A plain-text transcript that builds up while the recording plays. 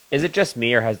Is it just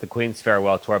me, or has the Queen's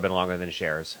farewell tour been longer than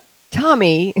Cher's?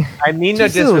 Tommy, I mean no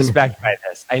too soon. disrespect by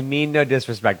this. I mean no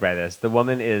disrespect by this. The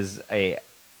woman is a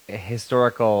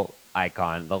historical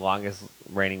icon, the longest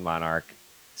reigning monarch,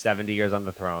 70 years on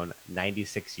the throne,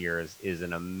 96 years is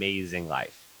an amazing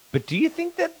life. But do you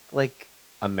think that like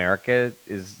America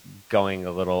is going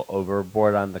a little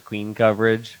overboard on the Queen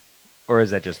coverage? Or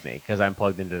is that just me? Because I'm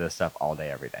plugged into this stuff all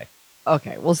day, every day.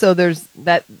 Okay, well, so there's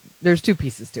two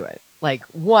pieces to it. Like,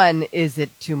 one, is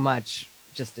it too much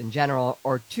just in general,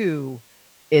 or two,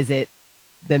 is it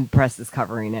the press is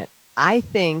covering it? I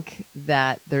think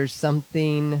that there's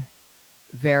something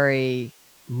very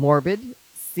morbid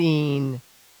seeing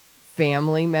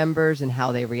family members and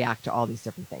how they react to all these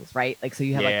different things, right? Like, so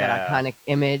you have like that Yeah. iconic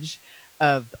image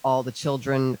of all the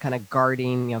children kind of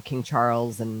guarding, King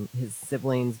Charles and his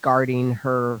siblings guarding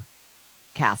her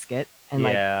casket and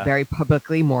like Yeah. very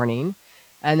publicly mourning.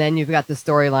 And then you've got the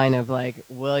storyline of like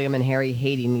William and Harry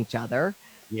hating each other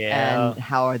Yeah. and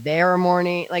how are they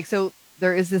mourning. Like, so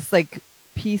there is this like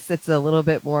piece that's a little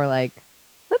bit more like,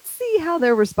 let's see how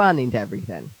they're responding to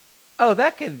everything. Oh,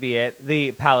 that could be it.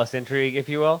 The palace intrigue, if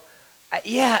you will.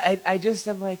 Yeah, I just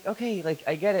am like, okay, like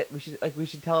I get it. We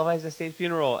should televise a state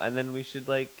funeral, and then we should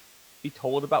like be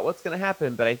told about what's gonna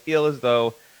happen. But I feel as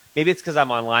though maybe it's because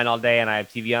I'm online all day and I have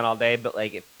TV on all day, but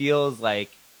like it feels like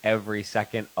every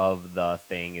second of the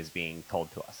thing is being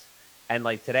told to us. And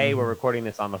like today, we're Mm-hmm. recording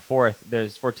this on the 4th.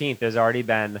 There's 14th. There's already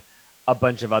been a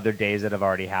bunch of other days that have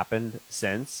already happened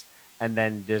since, and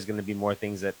then there's going to be more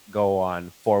things that go on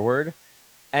forward.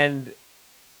 And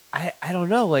I don't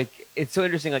know, like it's so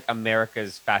interesting, like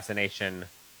America's fascination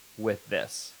with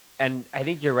this. And I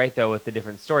think you're right though with the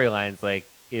different storylines. Like,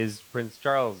 is Prince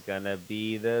Charles gonna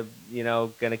be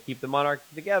gonna keep the monarchy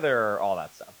together, or all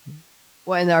that stuff?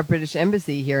 Well, and our British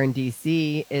embassy here in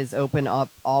DC is open up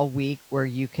all week where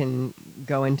you can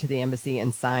go into the embassy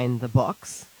and sign the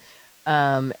books.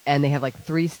 And they have like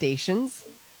 3 stations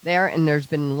there, and there's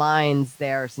been lines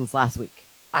there since last week.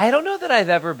 I don't know that I've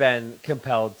ever been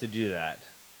compelled to do that.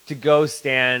 To go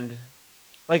stand,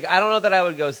 like I don't know that I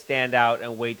would go stand out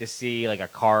and wait to see like a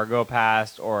car go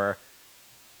past, or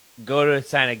go to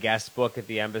sign a guest book at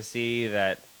the embassy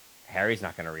that Harry's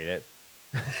not going to read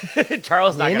it.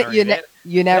 Charles not going to read it. Like,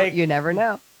 You never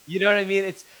know. you know what I mean?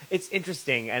 It's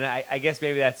interesting, and I guess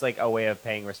maybe that's like a way of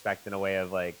paying respect and a way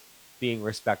of like being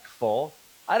respectful.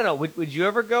 I don't know. Would you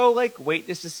ever go like wait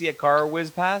just to see a car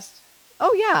whiz past?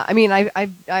 Oh yeah, I mean,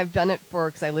 I've done it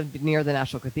because I lived near the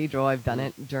National Cathedral. I've done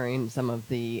it during some of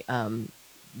the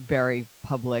very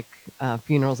public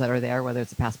funerals that are there, whether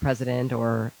it's a past president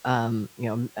or a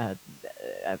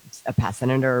past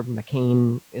senator.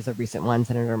 McCain is a recent one,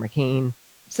 Senator McCain.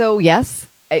 So yes,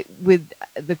 with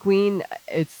the Queen,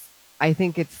 I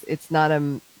think it's not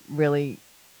a really.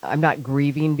 I'm not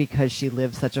grieving because she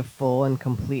lived such a full and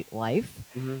complete life.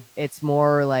 Mm-hmm. It's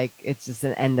more like it's just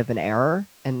an end of an era,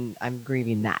 and I'm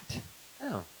grieving that.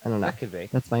 Oh, I don't know. that could be.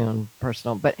 That's my own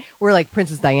personal. But where like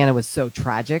Princess Diana was so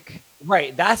tragic.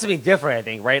 Right, that's something different, I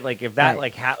think. Right, like if that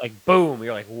Right. like boom,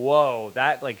 you're like, whoa,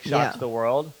 that like shocks Yeah. the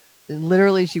world.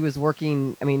 Literally, she was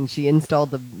working. I mean, she installed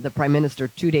the prime minister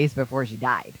 2 days before she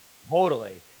died.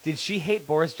 Totally. Did she hate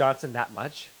Boris Johnson that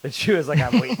much that she was like,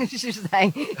 I'm waiting? She's just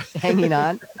hanging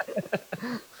on.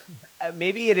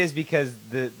 Maybe it is because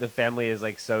the family is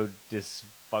like so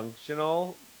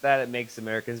dysfunctional that it makes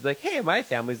Americans be like, hey, my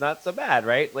family's not so bad,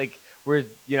 right? Like we're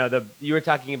the you were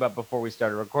talking about before we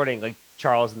started recording, like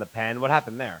Charles and the pen. What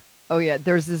happened there? Oh yeah,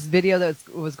 there's this video that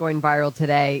was going viral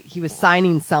today. He was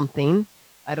signing something,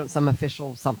 some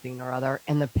official something or other,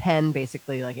 and the pen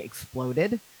basically like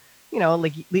exploded.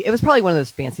 Like it was probably one of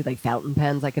those fancy like fountain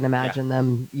pens I can imagine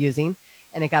them using,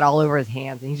 and it got all over his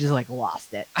hands, and he just like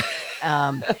lost it.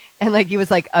 And like he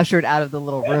was like ushered out of the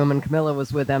little room, and Camilla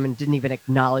was with him and didn't even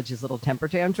acknowledge his little temper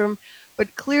tantrum.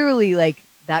 But clearly, like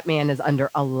that man is under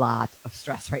a lot of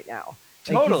stress right now.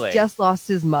 Like, Totally. he's just lost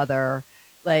his mother.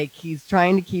 Like he's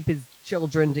trying to keep his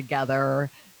children together.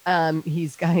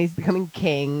 He's becoming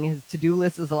king. His to-do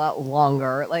list is a lot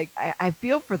longer. Like I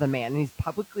feel for the man, and he's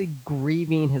publicly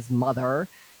grieving his mother.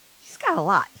 He's got a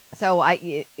lot. So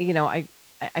I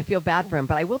feel bad for him.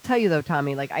 But I will tell you though,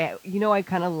 Tommy, like I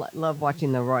kind of love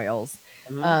watching the royals.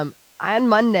 Mhm. On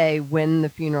Monday when the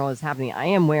funeral is happening, I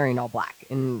am wearing all black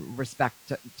in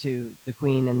respect to the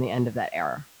Queen and the end of that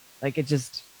era. Like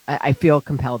I feel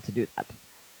compelled to do that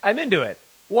I'm into it.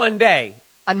 One day.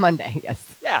 on Monday. Yes,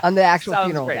 Yeah. on the actual Sounds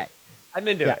funeral great. day. I'm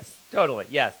into it. Yes. Totally.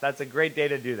 Yes, that's a great day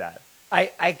to do that.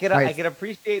 I Right. can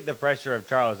appreciate the pressure of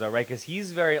Charles though, right? Because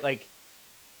he's very like,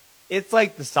 it's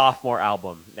like the sophomore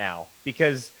album now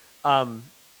because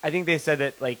I think they said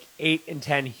that like 8 in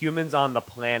 10 humans on the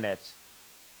planet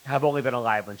have only been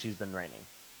alive when she's been reigning.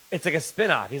 It's like a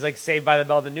spin-off. He's like Saved by the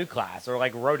Bell, the new class, or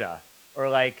like Rhoda, or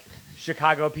like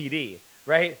Chicago PD,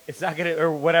 right? It's not gonna,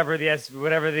 or whatever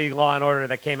the Law and Order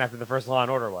that came after the first Law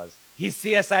and Order was. He's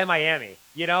CSI Miami,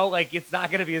 you know, like it's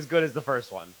not gonna be as good as the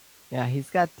first one. Yeah,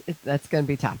 that's gonna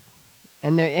be tough,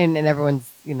 and everyone's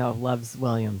loves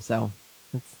William, so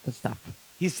that's tough.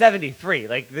 He's 73.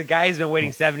 Like the guy's been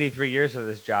waiting 73 years for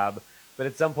this job, but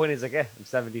at some point he's like, I'm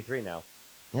 73 now.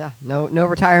 Yeah, no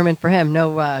retirement for him.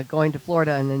 No going to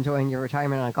Florida and enjoying your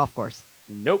retirement on a golf course.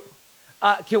 Nope.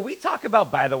 Can we talk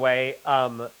about, by the way,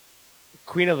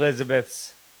 Queen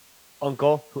Elizabeth's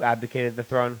uncle who abdicated the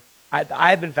throne?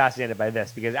 I've been fascinated by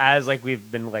this because as like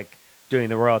we've been like doing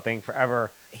the royal thing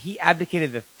forever, he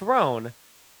abdicated the throne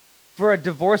for a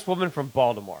divorced woman from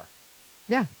Baltimore.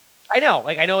 Yeah. I know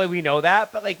that we know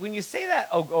that, but like when you say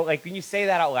that, like when you say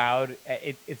that out loud,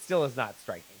 it still is not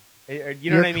striking.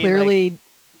 You know what I mean? Clearly, like,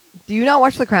 do you not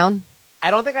watch The Crown?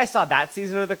 I don't think I saw that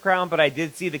season of The Crown, but I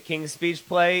did see the King's Speech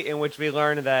play in which we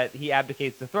learned that he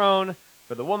abdicates the throne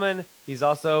for the woman. He's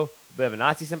also a bit of a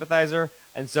Nazi sympathizer.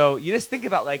 And so you just think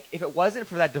about, like, if it wasn't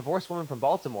for that divorced woman from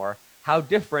Baltimore, how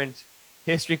different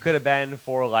history could have been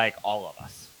for, like, all of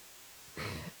us.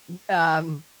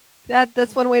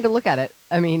 That's one way to look at it.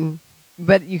 I mean,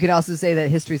 but you could also say that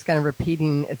history is kind of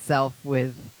repeating itself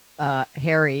with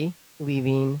Harry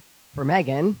leaving for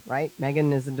Meghan, right?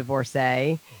 Meghan is a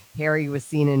divorcee. Harry was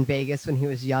seen in Vegas when he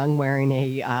was young wearing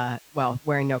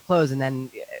wearing no clothes. And then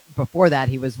before that,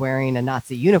 he was wearing a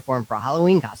Nazi uniform for a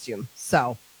Halloween costume.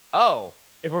 So. Oh,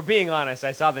 if we're being honest,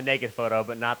 I saw the naked photo,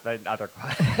 but not the other.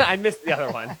 I missed the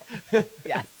other one.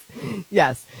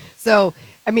 Yes. So,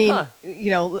 I mean,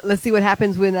 let's see what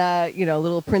happens when,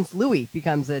 little Prince Louis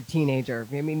becomes a teenager.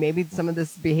 I mean, maybe some of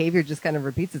this behavior just kind of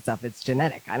repeats itself. It's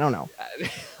genetic. I don't know.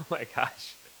 Oh my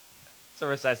gosh. A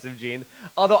recessive gene.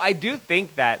 Although I do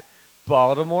think that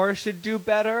Baltimore should do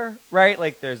better, right?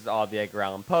 Like there's all the Edgar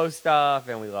Allan Poe stuff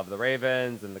and we love the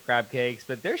Ravens and the crab cakes,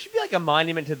 but there should be like a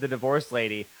monument to the divorced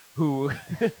lady who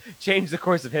changed the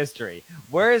course of history.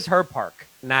 Where is her park?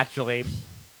 Naturally,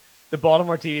 the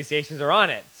Baltimore TV stations are on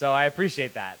it, so I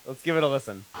appreciate that. Let's give it a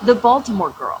listen. The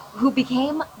Baltimore girl who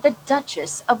became the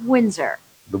Duchess of Windsor.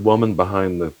 The woman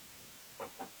behind the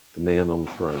man on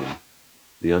the throne.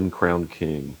 The uncrowned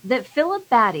king. That Philip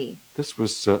Batty. This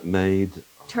was made.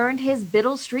 Turned his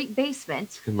Biddle Street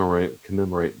basement. Commemorate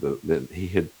that he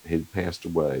had passed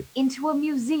away. Into a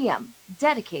museum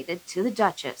dedicated to the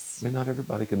Duchess. I mean, not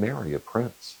everybody can marry a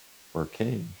prince or a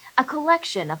king. A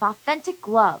collection of authentic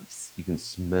gloves. You can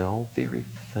smell very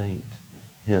faint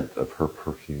hint of her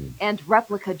perfume. And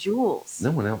replica jewels. No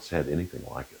one else had anything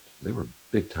like it. They were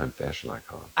big-time fashion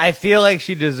icons. I feel like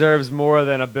she deserves more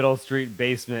than a Biddle Street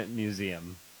basement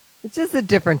museum. It's just a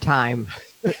different time.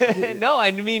 No, I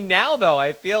mean now, though,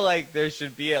 I feel like there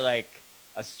should be a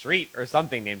street or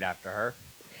something named after her.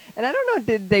 And I don't know,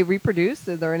 did they reproduce?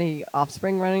 Is there any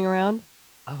offspring running around?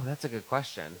 Oh, that's a good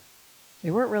question.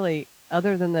 They weren't really,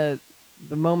 other than the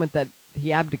moment that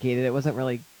he abdicated, it wasn't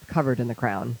really covered in The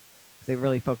Crown. They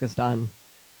really focused on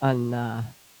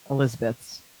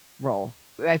Elizabeth's role.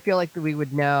 I feel like we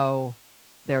would know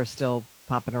they're still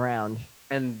popping around.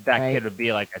 And that right? kid would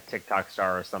be like a TikTok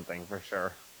star or something for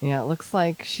sure. Yeah, it looks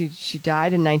like she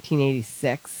died in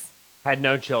 1986. Had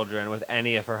no children with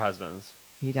any of her husbands.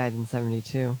 He died in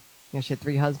 72. Yeah, she had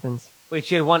 3 husbands. Wait,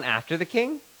 she had one after the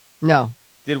king? No.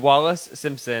 Did Wallis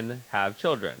Simpson have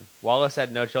children? Wallis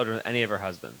had no children with any of her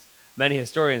husbands. Many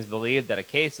historians believe that a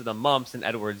case of the mumps in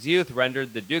Edward's youth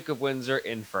rendered the Duke of Windsor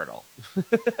infertile.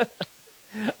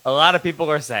 A lot of people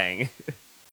are saying.